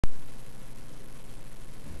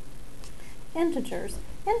Integers.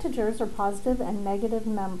 Integers are positive and negative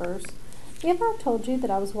numbers. If I told you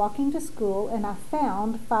that I was walking to school and I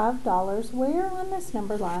found $5, where on this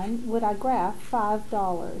number line would I graph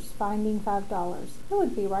 $5, finding $5? It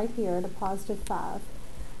would be right here at a positive 5.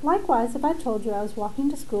 Likewise, if I told you I was walking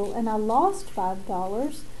to school and I lost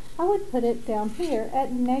 $5, I would put it down here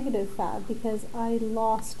at negative 5 because I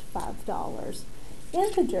lost $5.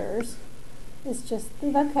 Integers is just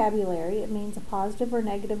the vocabulary. It means a positive or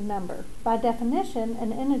negative number. By definition,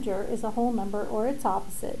 an integer is a whole number or its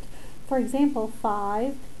opposite. For example,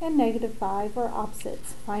 5 and negative 5 are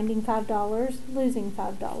opposites. Finding $5, losing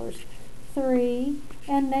 $5. 3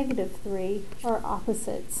 and negative 3 are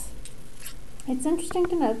opposites. It's interesting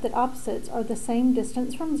to note that opposites are the same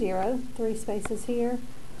distance from 0, 3 spaces here,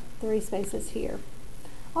 3 spaces here.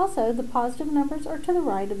 Also, the positive numbers are to the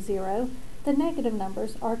right of 0. The negative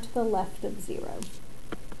numbers are to the left of 0.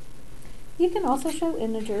 You can also show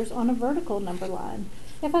integers on a vertical number line.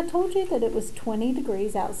 If I told you that it was 20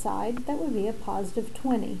 degrees outside, that would be a positive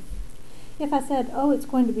 20. If I said, oh, it's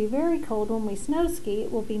going to be very cold when we snow ski,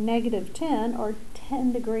 it will be negative 10 or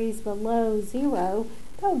 10 degrees below 0,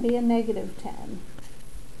 that would be a negative 10.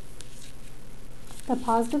 The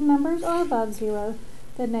positive numbers are above 0.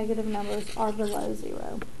 The negative numbers are below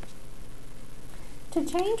 0. To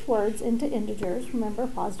change words into integers, remember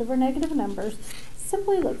positive or negative numbers,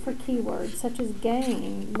 simply look for keywords such as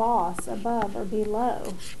gain, loss, above, or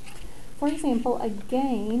below. For example, a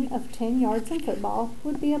gain of 10 yards in football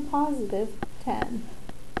would be a positive 10.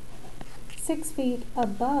 6 feet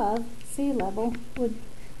above sea level would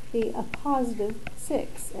be a positive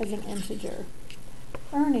 6 as an integer.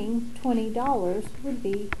 Earning $20 would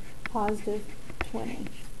be positive 20.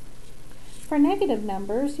 For negative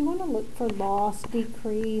numbers, you want to look for loss,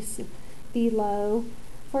 decrease, below.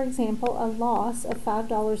 For example, a loss of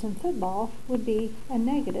 $5 in football would be a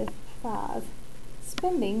negative 5.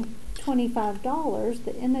 Spending $25,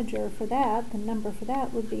 the integer for that, the number for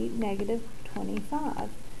that would be negative 25.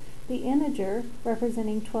 The integer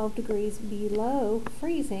representing 12 degrees below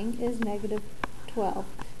freezing is negative 12.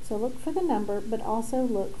 So look for the number, but also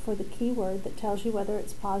look for the keyword that tells you whether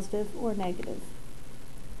it's positive or negative.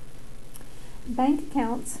 Bank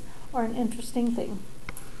accounts are an interesting thing.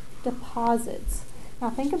 Deposits.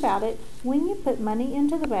 Now think about it. When you put money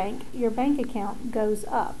into the bank, your bank account goes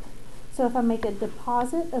up. So if I make a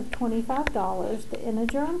deposit of $25, the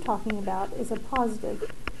integer I'm talking about is a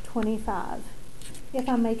positive 25. If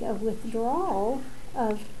I make a withdrawal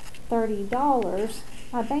of $30,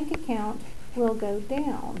 my bank account will go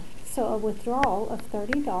down. So a withdrawal of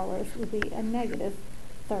 $30 would be a negative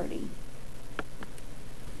 30.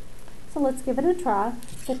 So let's give it a try.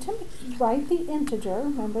 Write the integer,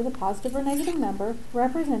 remember the positive or negative number,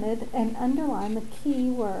 represented, and underline the key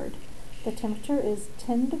word. The temperature is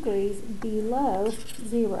 10 degrees below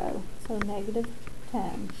 0, so negative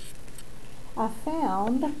 10. I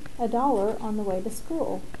found $1 on the way to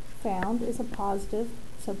school. Found is a positive,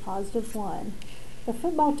 so positive 1. The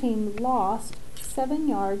football team lost 7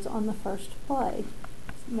 yards on the first play,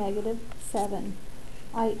 negative 7.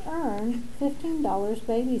 I earned $15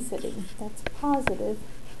 babysitting. That's positive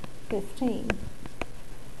 15.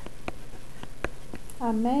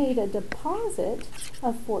 I made a deposit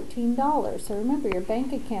of $14. So remember, your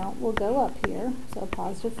bank account will go up here, so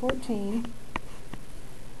positive 14.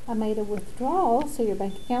 I made a withdrawal, so your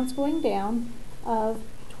bank account's going down, of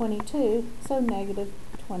 22, so negative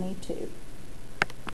 22.